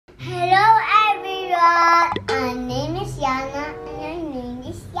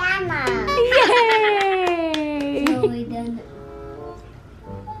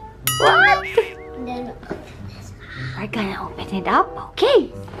open it up. Okay.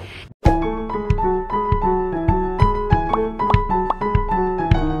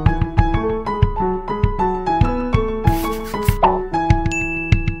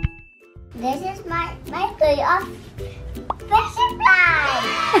 This is my toy of Fisher-Price.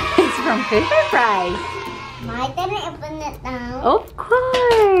 It's from Fisher-Price. My turn to open it now. Of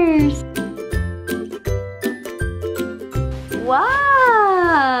course. Wow.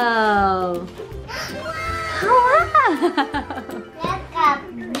 Wow. Look at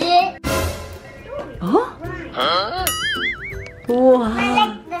this. Oh? I Wow.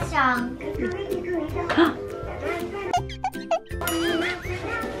 like the song.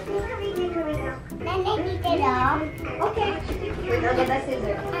 Then I need it off. Okay. I'll get that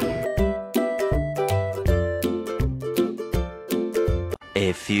scissor.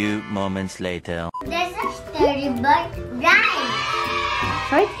 A few moments later. This is Storybook Rhymes.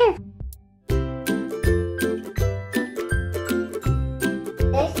 Right here.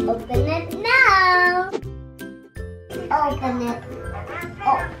 Let's open it now. Open it.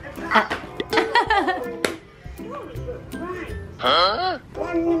 Oh. Huh?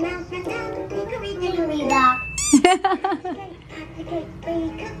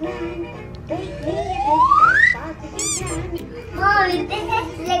 Mommy, this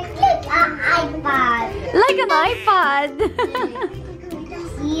is like an iPad. Like an iPad.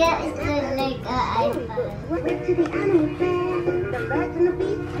 Here is like an iPad. Went to the animal fair. The birds and the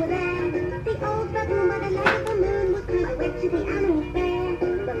beasts were there. The old bedroom by the light of the moon was good. I went to the animal fair.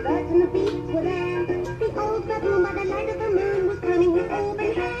 The birds and the beasts were there. The old bedroom by the light of the moon was combing his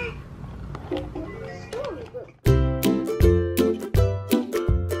auburn hair. Storybook.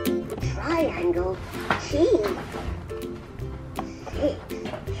 Triangle, cheese. 6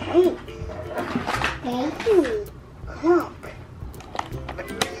 cakes. Bakery, clock.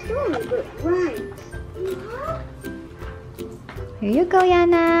 Storybook Rhymes. Here you go,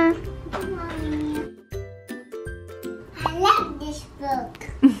 Yana. I like this book.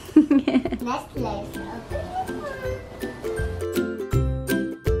 Let's open it.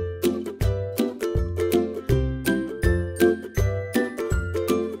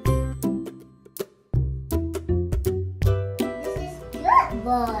 This is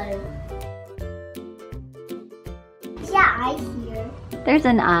football. Yeah, I here. There's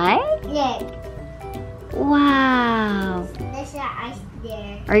an eye? Look, Wow. there's an ice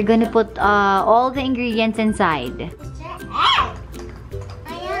there. Are you gonna put all the ingredients inside? There's an egg.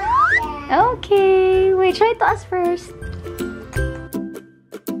 Ayan. Okay. Wait, try to us first.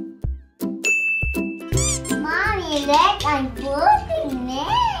 Mommy, look, I'm putting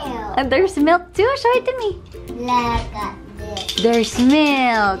milk. And there's milk too. Show it to me. Look at this. There's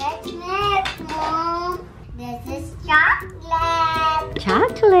milk. That's milk, Mom. This is chocolate.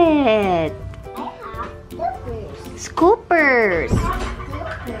 Chocolate. I have Scoopers. scoopers. I have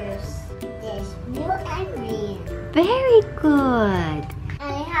scoopers. There's blue and green. Very good. And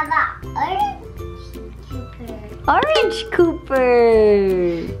I have an orange scooper. Orange Cooper.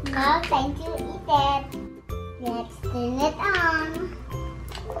 Now time to eat it. Let's turn it on.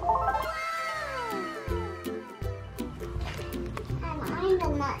 And I'm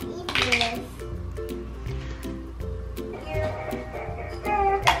gonna eat this.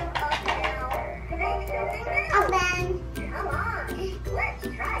 Open. Come on, let's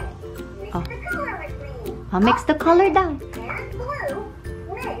try it. Mix Oh. the color with me. I'll mix the color down. And blue,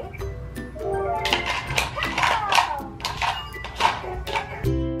 make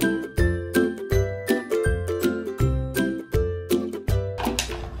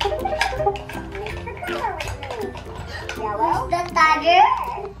Where's the tiger?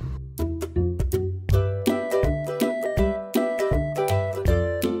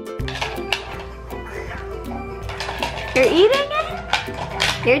 You're eating it?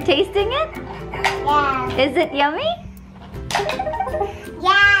 You're tasting it? Yes. Is it yummy?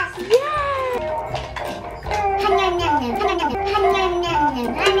 Yes. Yes. 한냠냠냠, 한냠냠냠, 한냠냠냠,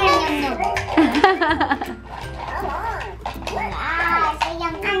 한냠냠냠. Ah,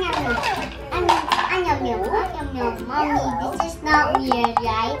 sayang 한냠냠. 한냠냠, 한냠냠. Mommy, this is not weird,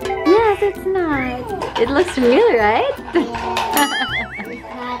 right? Yes, it's not. It looks real, right? Yes,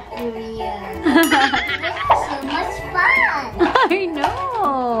 it's not weird. This is so much fun. I know.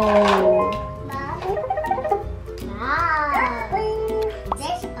 Wow.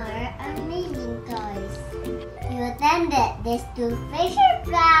 These are amazing toys. You attended this to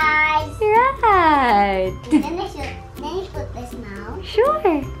Fisher-Price. Right. Then you put this now.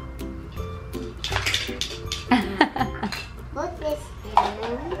 Sure. Put this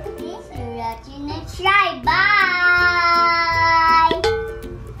in. This is what you need to try. Bye.